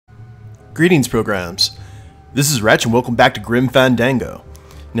Greetings, programs. This is Wretch, and welcome back to Grim Fandango.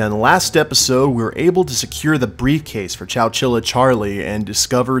 Now, in the last episode, we were able to secure the briefcase for Chowchilla Charlie and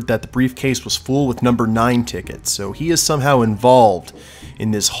discovered that the briefcase was full with number 9 tickets, so he is somehow involved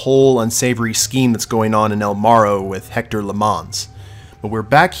in this whole unsavory scheme that's going on in El Morro with Hector Lamont. But we're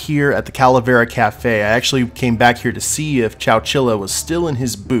back here at the Calavera Cafe. I actually came back here to see if Chowchilla was still in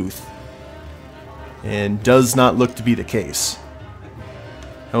his booth, and does not look to be the case.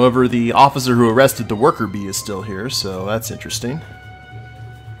 However, the officer who arrested the worker bee is still here, so that's interesting.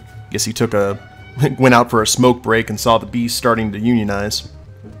 Guess he went out for a smoke break and saw the bees starting to unionize.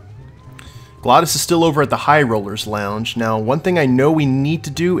 Glottis is still over at the High Rollers Lounge. Now, one thing I know we need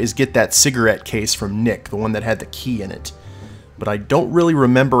to do is get that cigarette case from Nick, the one that had the key in it. But I don't really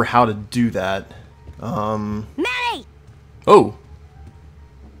remember how to do that. Manny! Oh!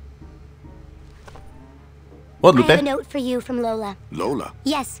 What, Lupe? I have a note for you from Lola. Lola?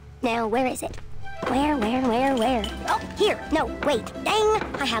 Yes. Now, where is it? Where? Oh, here. No, wait. Dang!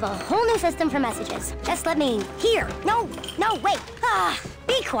 I have a whole new system for messages. Just let me... Here. No, wait.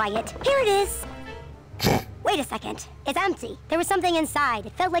 Be quiet. Here it is. Wait a second. It's empty. There was something inside.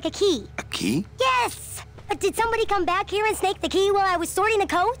 It felt like a key. A key? Yes! Did somebody come back here and snake the key while I was sorting the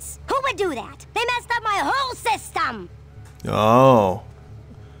codes? Who would do that? They messed up my whole system! Oh.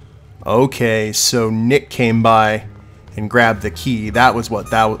 Okay, so Nick came by and grabbed the key. That was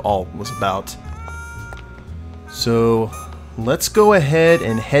what that all was about. So let's go ahead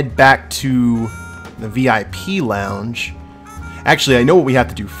and head back to the VIP lounge. Actually, I know what we have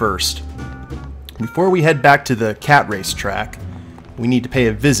to do first. Before we head back to the cat race track, we need to pay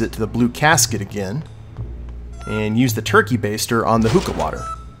a visit to the Blue Casket again and use the turkey baster on the hookah water.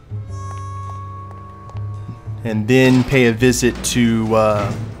 And then pay a visit to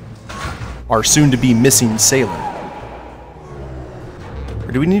our soon-to-be missing sailor.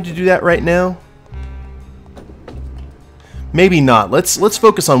 Or do we need to do that right now? Maybe not. Let's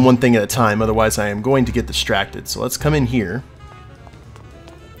focus on one thing at a time, otherwise I am going to get distracted. So let's come in here.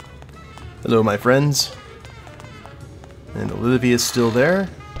 Hello, my friends. And Olivia's still there.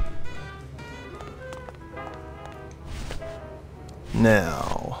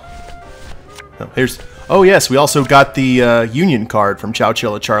 Now. Oh yes, we also got the union card from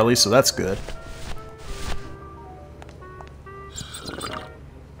Chowchilla Charlie, so that's good.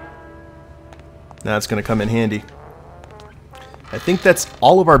 Now it's going to come in handy. I think that's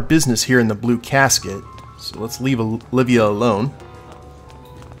all of our business here in the Blue Casket, so let's leave Olivia alone.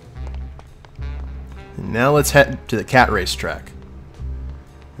 And now let's head to the cat race track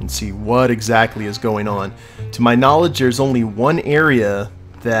and see what exactly is going on. To my knowledge, there's only one area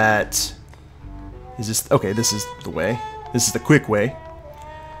that... Okay, this is the way. This is the quick way.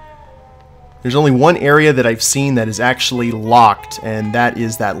 There's only one area that I've seen that is actually locked, and that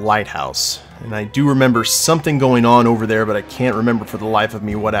is that lighthouse. And I do remember something going on over there, but I can't remember for the life of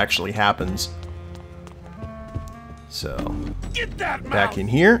me what actually happens. So, back in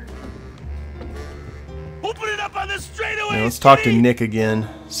here. Open it up on the straightaway. Now let's talk to Nick again,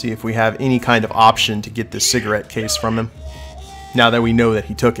 see if we have any kind of option to get this cigarette case from him. Now that we know that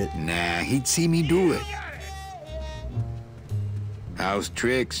he took it. Nah, he'd see me do it. How's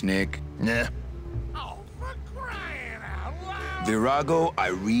tricks, Nick? Nah. Oh, for crying out loud! Virago, I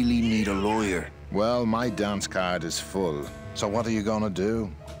really need a lawyer. Well, my dance card is full. So what are you gonna do?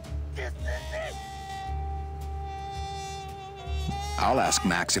 This is it! I'll ask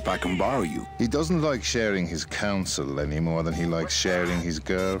Max if I can borrow you. He doesn't like sharing his counsel any more than he likes sharing his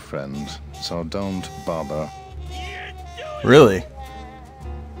girlfriend. So don't bother. Really?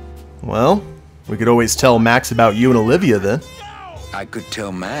 Well, we could always tell Max about you and Olivia then. I could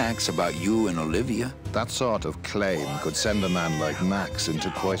tell Max about you and Olivia. That sort of claim could send a man like Max into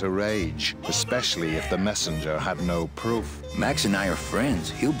quite a rage, especially if the messenger had no proof. Max and I are friends.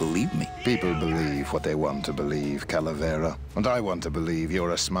 He'll believe me. People believe what they want to believe, Calavera. And I want to believe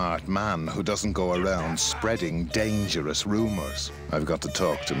you're a smart man who doesn't go around spreading dangerous rumors. I've got to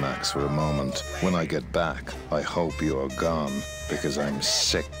talk to Max for a moment. When I get back, I hope you're gone, because I'm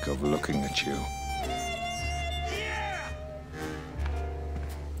sick of looking at you.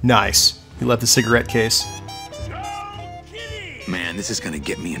 Nice. He left the cigarette case. Man, this is gonna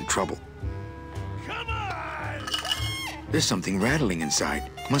get me in trouble. Come on! There's something rattling inside.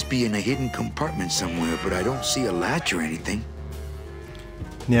 Must be in a hidden compartment somewhere, but I don't see a latch or anything.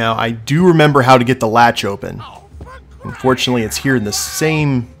 Now, I do remember how to get the latch open. Unfortunately, it's here in the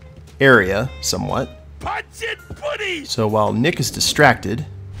same area, somewhat. Punch it, buddy! So while Nick is distracted,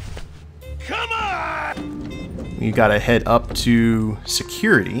 Come on! we gotta head up to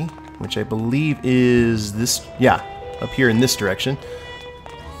security, which I believe is this, yeah, up here in this direction.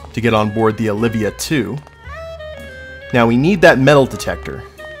 to get on board the Olivia 2. Now we need that metal detector,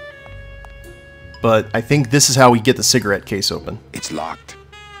 but I think this is how we get the cigarette case open. It's locked.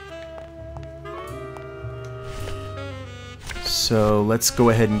 So let's go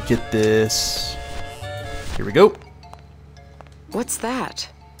ahead and get this. Here we go. What's that?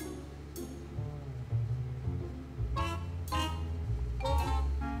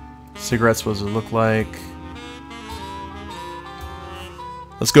 Cigarettes, what does it look like?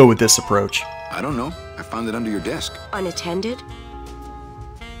 Let's go with this approach. I don't know. I found it under your desk. Unattended?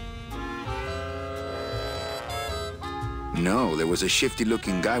 No, there was a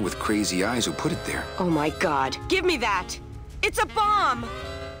shifty-looking guy with crazy eyes who put it there. Oh my god. Give me that! It's a bomb!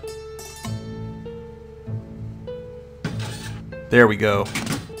 There we go.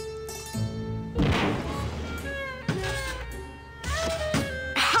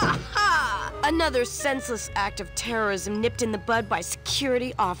 Ha ha! Another senseless act of terrorism nipped in the bud by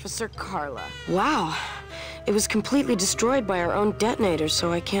Security Officer Carla. Wow. It was completely destroyed by our own detonator,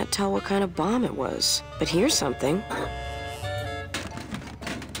 so I can't tell what kind of bomb it was. But here's something.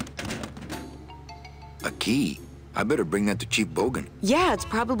 A key? I better bring that to Chief Bogan. Yeah, it's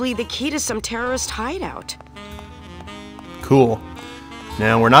probably the key to some terrorist hideout. Cool.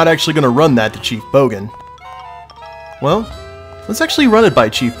 Now, we're not actually going to run that to Chief Bogan. Well, let's actually run it by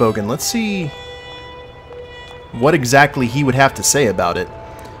Chief Bogan. Let's see what exactly he would have to say about it.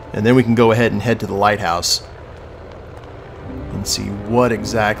 And then we can go ahead and head to the lighthouse and see what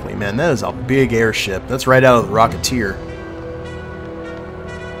exactly. Man, that is a big airship. That's right out of the Rocketeer.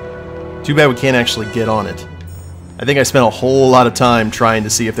 Too bad we can't actually get on it. I think I spent a whole lot of time trying to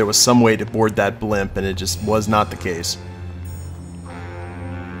see if there was some way to board that blimp, and it just was not the case.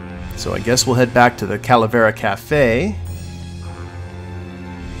 So I guess we'll head back to the Calavera Cafe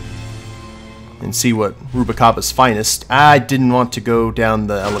and see what Rubicaba's finest. I didn't want to go down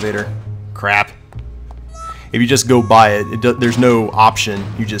the elevator. Crap. If you just go by it, there's no option.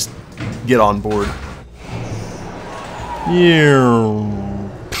 You just get on board. Yeah.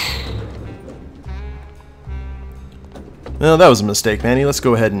 Well, that was a mistake, Manny. Let's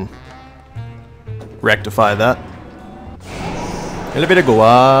go ahead and rectify that. Elevator go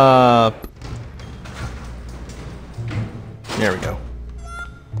up. There we go.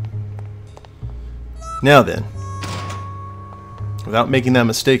 Now then, without making that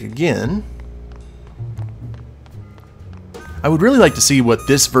mistake again, I would really like to see what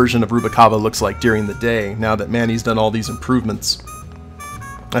this version of Rubicava looks like during the day, now that Manny's done all these improvements.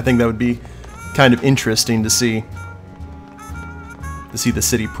 I think that would be kind of interesting to see the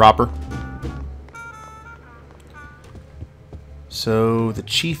city proper. So the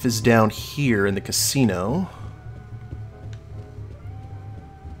chief is down here in the casino.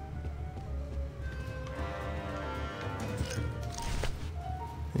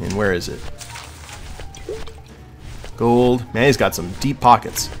 And where is it? Gold. Man, he's got some deep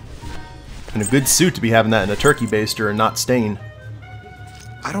pockets. And a good suit to be having that in a turkey baster and not stain.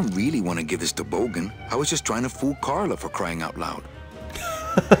 I don't really want to give this to Bogan. I was just trying to fool Carla, for crying out loud.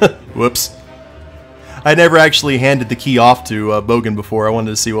 Whoops. I never actually handed the key off to Bogan before. I wanted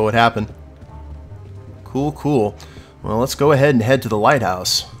to see what would happen. Cool, cool. Well, let's go ahead and head to the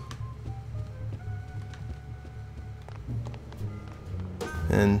lighthouse.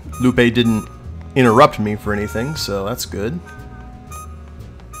 And Lupe didn't interrupt me for anything, so that's good.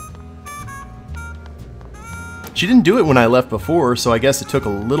 She didn't do it when I left before, so I guess it took a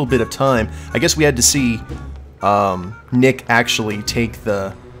little bit of time. I guess we had to see Nick actually take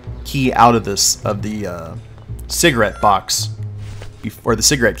the key out of the cigarette box, or the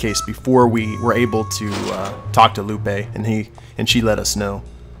cigarette case, before we were able to talk to Lupe, and she let us know.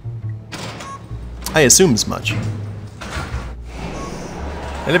 I assume as much.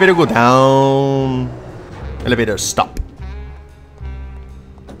 Elevator go down. Elevator stop.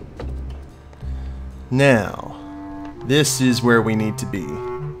 Now, this is where we need to be.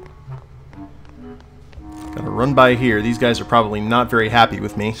 Gotta run by here. These guys are probably not very happy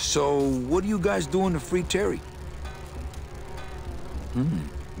with me. So, what are you guys doing to free Terry?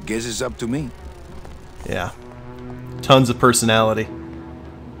 Guess it's up to me. Yeah. Tons of personality.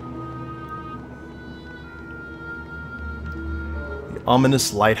 The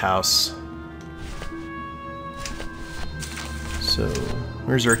ominous lighthouse. So,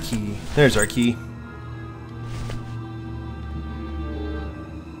 where's our key? There's our key.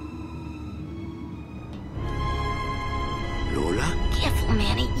 Lola? Careful,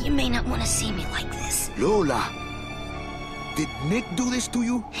 Manny. You may not want to see me like this. Lola! Did Nick do this to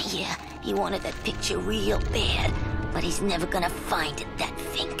you? Yeah, he wanted that picture real bad, but he's never gonna find it, that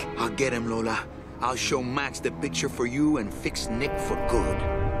fink. I'll get him, Lola. I'll show Max the picture for you and fix Nick for good.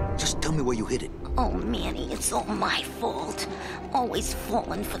 Tell me where you hid it. Oh, Manny, it's all my fault. Always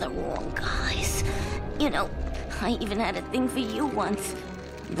falling for the wrong guys. You know, I even had a thing for you once.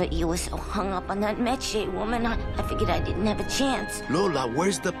 But you were so hung up on that Meche woman, I figured I didn't have a chance. Lola,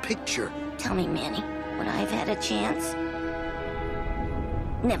 where's the picture? Tell me, Manny, would I have had a chance?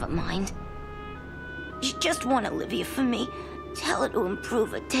 Never mind. You just want Olivia for me. Tell her to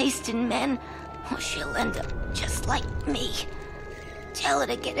improve her taste in men, or she'll end up just like me. Tell her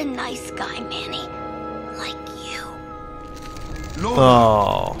to get a nice guy, Manny. Like you. Lola!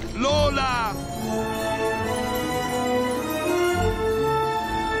 Oh. Lola!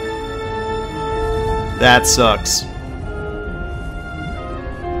 That sucks.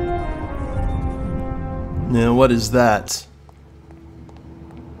 Now, what is that?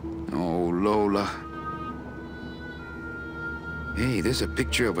 Oh, Lola. Hey, there's a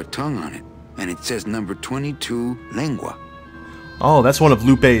picture of a tongue on it. And it says number 22, lengua. Oh, that's one of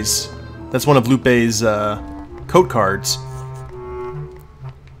Lupe's. That's one of Lupe's coat cards.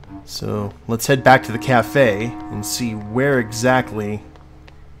 So let's head back to the cafe and see where exactly,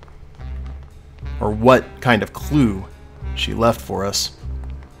 or what kind of clue she left for us.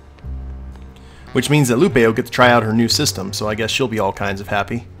 Which means that Lupe will get to try out her new system, so I guess she'll be all kinds of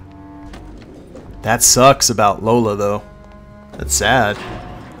happy. That sucks about Lola, though. That's sad.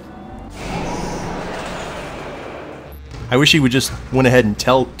 I wish he would just went ahead and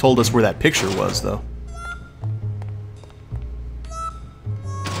told us where that picture was, though.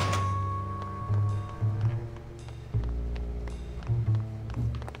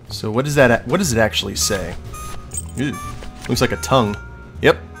 So what does that? What does it actually say? Ew, looks like a tongue.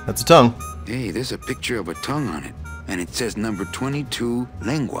 Yep, that's a tongue. Hey, there's a picture of a tongue on it. And it says number 22,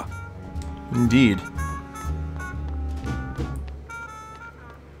 lengua. Indeed.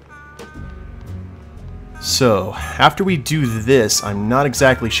 So, after we do this, I'm not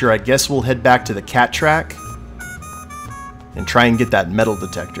exactly sure. I guess we'll head back to the cat track and try and get that metal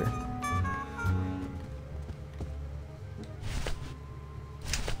detector.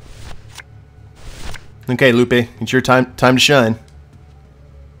 Okay, Lupe, it's your time to shine.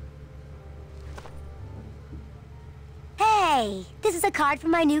 Hey, this is a card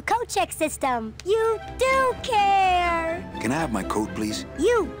from my new coat check system. You do care. Can I have my coat, please?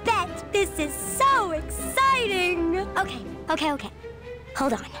 You bet. This is so exciting. Okay.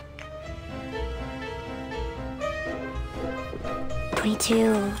 Hold on.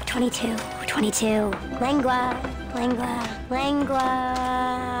 22. Lengua.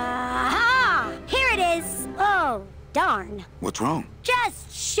 Ha! Here it is. Oh, darn. What's wrong?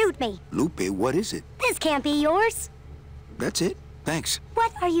 Just shoot me. Lupe, what is it? This can't be yours. That's it. Thanks.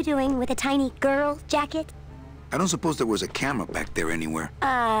 What are you doing with a tiny girl jacket? I don't suppose there was a camera back there anywhere.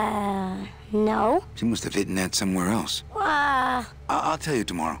 No. She must have hidden that somewhere else. I'll tell you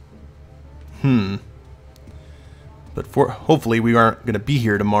tomorrow. But hopefully we aren't going to be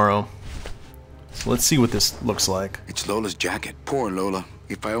here tomorrow. So let's see what this looks like. It's Lola's jacket. Poor Lola.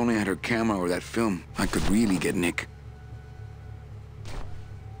 If I only had her camera or that film, I could really get Nick.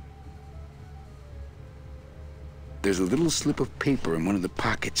 There's a little slip of paper in one of the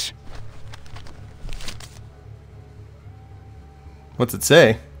pockets. What's it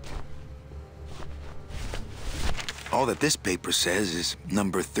say? All that this paper says is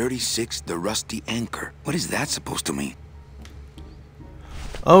number 36, the rusty anchor. What is that supposed to mean?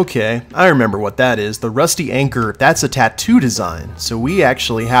 Okay, I remember what that is. The rusty anchor, that's a tattoo design. So we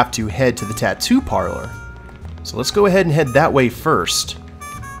actually have to head to the tattoo parlor. So let's go ahead and head that way first,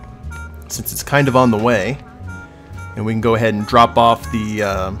 since it's kind of on the way. And we can go ahead and drop off the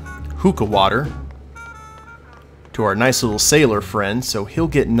hookah water to our nice little sailor friend, so he'll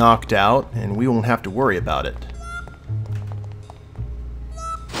get knocked out and we won't have to worry about it.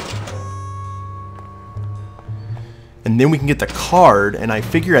 And then we can get the card, and I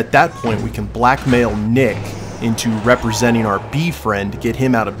figure at that point we can blackmail Nick into representing our bee friend to get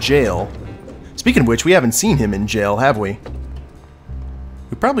him out of jail. Speaking of which, we haven't seen him in jail, have we?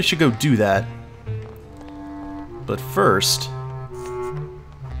 We probably should go do that. But first, I'm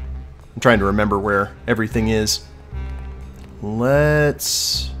trying to remember where everything is.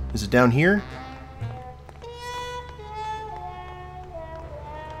 Is it down here?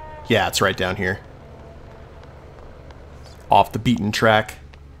 Yeah, it's right down here. Off the beaten track.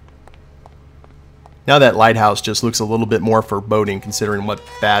 Now that lighthouse just looks a little bit more foreboding considering what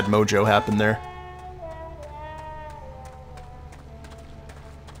bad mojo happened there.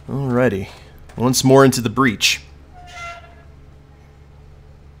 Alrighty. Once more into the breach.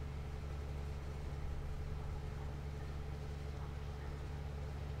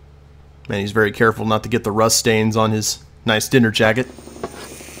 Man, he's very careful not to get the rust stains on his nice dinner jacket.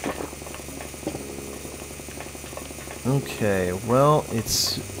 Okay, well,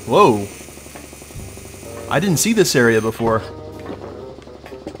 it's... Whoa! I didn't see this area before.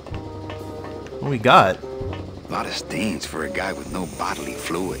 What do we got? A lot of stains for a guy with no bodily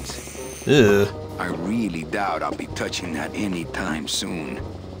fluids. Ugh. I really doubt I'll be touching that anytime soon.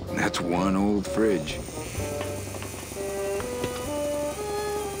 That's one old fridge.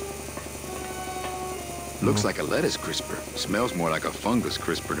 Looks like a lettuce crisper. Smells more like a fungus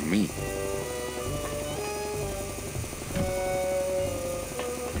crisper to me.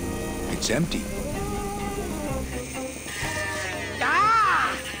 It's empty.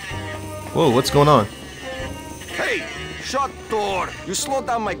 Whoa, what's going on? Hey, shut door. You slowed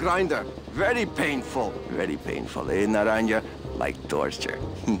down my grinder. Very painful. Very painful, eh, Naranja? Like torture.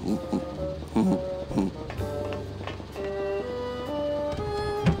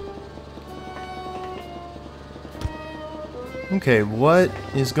 Okay, what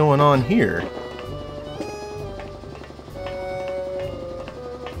is going on here?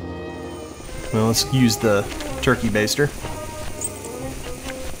 Well, let's use the turkey baster.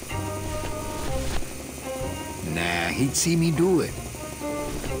 Nah, he'd see me do it.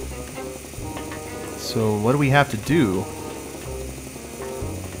 So, what do we have to do?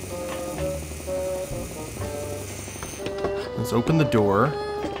 Let's open the door.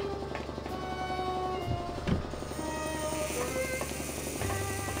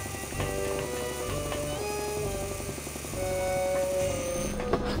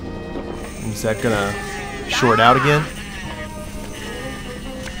 Is that gonna short out again?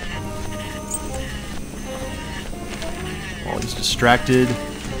 Oh, he's distracted.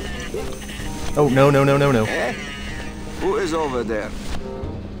 Oh, no, no, no, no, no. Eh? Who is over there?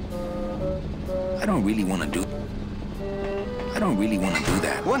 I don't really want to do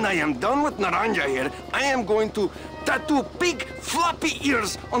that. When I am done with Naranja here, I am going to tattoo big floppy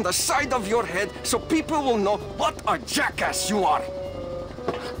ears on the side of your head so people will know what a jackass you are.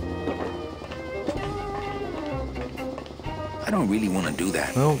 I don't really want to do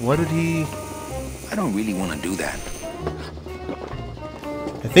that. Well, what did he... I don't really want to do that.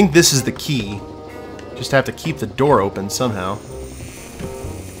 I think this is the key. Just have to keep the door open somehow.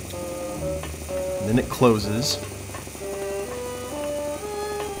 And then it closes.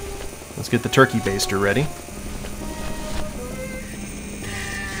 Let's get the turkey baster ready.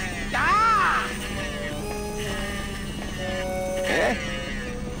 Eh?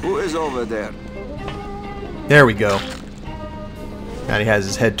 Who is over there? There we go. Now he has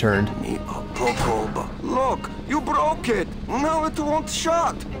his head turned. Look, you broke it. Now it won't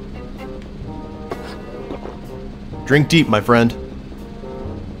shut. Drink deep, my friend.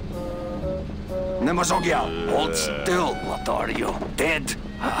 Nemazogia, hold still. What are you, dead?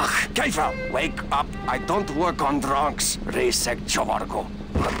 Keifa, wake up. I don't work on drunks. Resek Chavargo.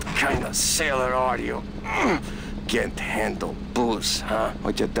 What kind of sailor are you? Can't handle booze, huh?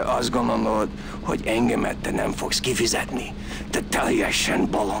 Hogyha te azt gondolod, hogy engemet te nem fogsz kifizetni, te teljesen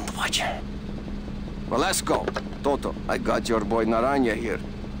bolond vagy. Well, let's go. Toto, I got your boy Naranja here.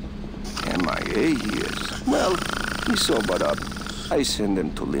 MIA he is. Well, he sobered up. I send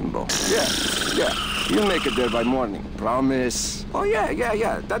him to limbo. Yeah. You'll make it there by morning. Promise. Oh,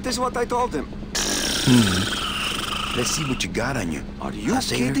 yeah. That is what I told him. Let's see what you got on you. Are you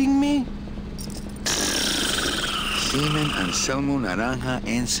kidding me? Seaman Anselmo Naranja,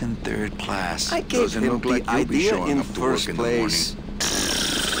 Ensign 3rd Class. I gave him the idea in first place.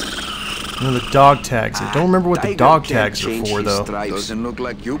 You know, the dog tags. I don't remember what the dog tags are for, though. Doesn't look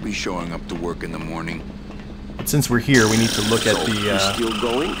like you'll be showing up to work in the morning. But since we're here, we need to look at the... You still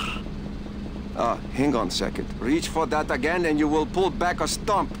going? Hang on a second. Reach for that again and you will pull back a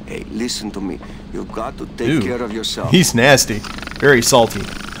stump. Hey, listen to me. You got to take care of yourself. He's nasty. Very salty.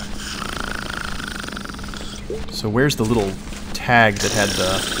 So where's the little tag that had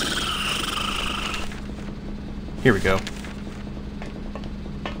the... Here we go.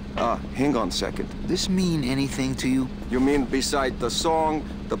 Hang on a second. This mean anything to you? You mean beside the song,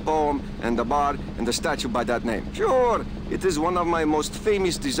 the poem, and the bar, and the statue by that name? Sure. It is one of my most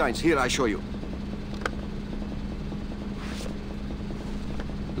famous designs. Here, I show you.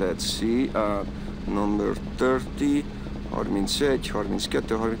 Let's see. Number 30. Hormin Sech, Hormin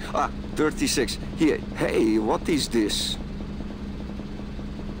Sketter, Hormin... 36. Here. Hey, what is this?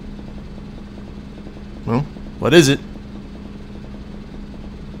 Well, what is it?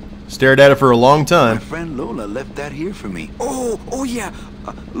 Stared at it for a long time. My friend Lola left that here for me. Oh yeah.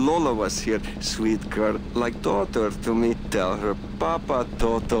 Lola was here. Sweet girl, like daughter to me. Tell her Papa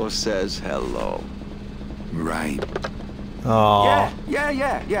Toto says hello. Right. Oh.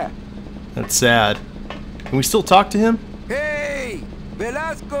 Yeah. That's sad. Can we still talk to him? Hey,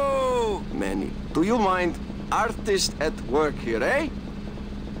 Velasco! Manny, do you mind? artist at work here, eh?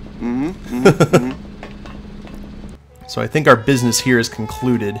 So I think our business here is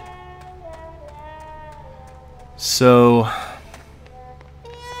concluded. So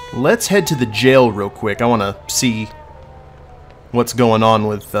let's head to the jail real quick. I want to see what's going on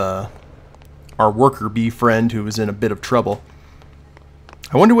with our worker bee friend who is in a bit of trouble.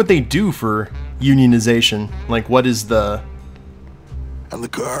 I wonder what they do for unionization. Like, what is the... And the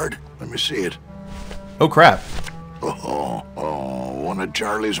card? Let me see it. Oh, crap. Oh, one of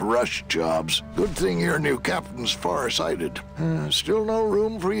Charlie's rush jobs. Good thing your new captain's far-sighted. Still no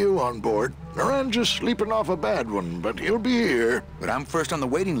room for you on board. Naranja's sleeping off a bad one, but he'll be here. But I'm first on the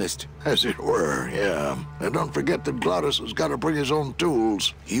waiting list. As it were, yeah. And don't forget that Glottis has got to bring his own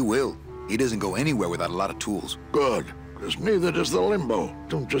tools. He will. He doesn't go anywhere without a lot of tools. Good, because neither does the Limbo.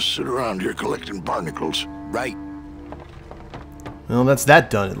 Don't just sit around here collecting barnacles. Right. Well, that's that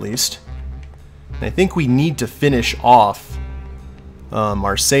done at least. And I think we need to finish off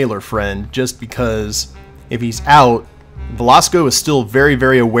our sailor friend, just because if he's out, Velasco is still very,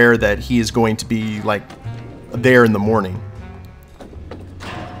 very aware that he is going to be, like, there in the morning.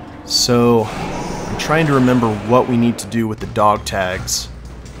 So, I'm trying to remember what we need to do with the dog tags.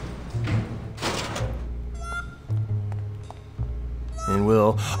 And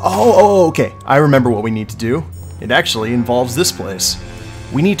we'll... Oh, okay. I remember what we need to do. It actually involves this place.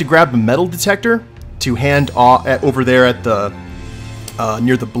 We need to grab the metal detector to hand off over there at the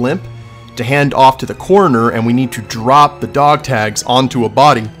near the blimp, to hand off to the coroner, and we need to drop the dog tags onto a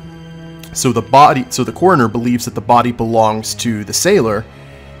body. So the coroner believes that the body belongs to the sailor,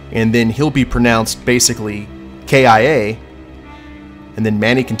 and then he'll be pronounced basically KIA, and then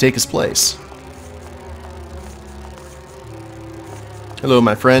Manny can take his place. Hello,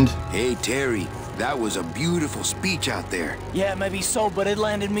 my friend. Hey, Terry. That was a beautiful speech out there. Yeah, maybe so, but it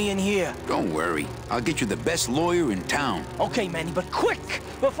landed me in here. Don't worry. I'll get you the best lawyer in town. Okay, Manny, but quick!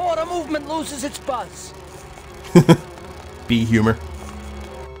 Before the movement loses its buzz. Bee humor.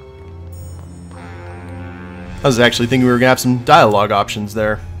 I was actually thinking we were going to have some dialogue options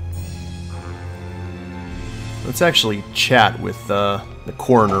there. Let's actually chat with the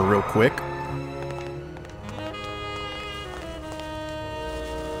coroner real quick.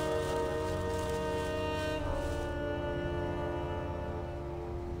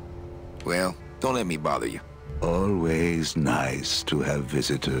 Well, don't let me bother you. Always nice to have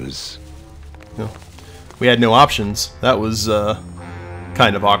visitors. No. We had no options. That was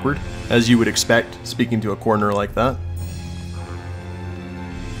kind of awkward, as you would expect, speaking to a coroner like that.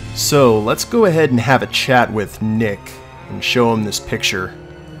 So, let's go ahead and have a chat with Nick and show him this picture.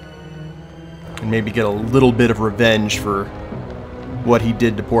 And maybe get a little bit of revenge for what he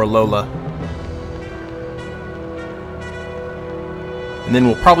did to poor Lola. And then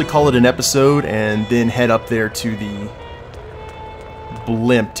we'll probably call it an episode and then head up there to the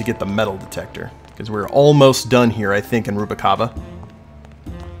blimp to get the metal detector. Because we're almost done here, I think, in Rubicava.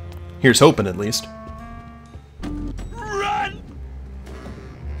 Here's hoping, at least. Run!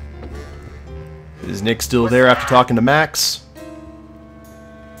 Is Nick still there after talking to Max?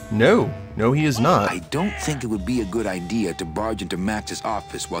 No. No, he is not. I don't think it would be a good idea to barge into Max's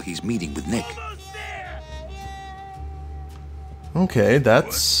office while he's meeting with Nick. Okay,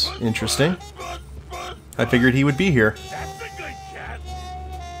 that's interesting. I figured he would be here. That's a good cat.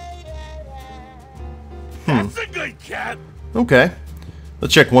 That's a good cat. Okay.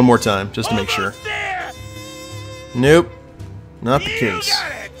 Let's check one more time, just to make sure. There. Nope. Not the You case.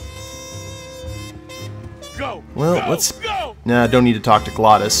 got it. Go. Well, go, let's... Go. Nah, don't need to talk to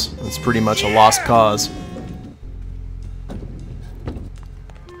Glottis. It's pretty much a lost cause.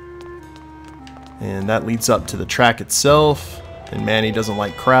 And that leads up to the track itself. And Manny doesn't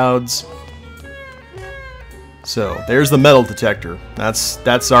like crowds. So, there's the metal detector.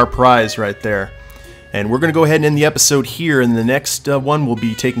 That's our prize right there. And we're going to go ahead and end the episode here, and the next one will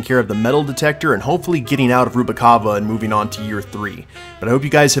be taking care of the metal detector and hopefully getting out of Rubicava and moving on to year 3. But I hope you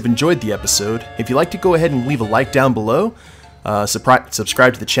guys have enjoyed the episode. If you'd like to go ahead and leave a like down below, subscribe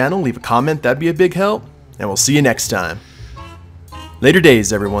to the channel, leave a comment, that'd be a big help, and we'll see you next time. Later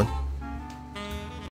days, everyone.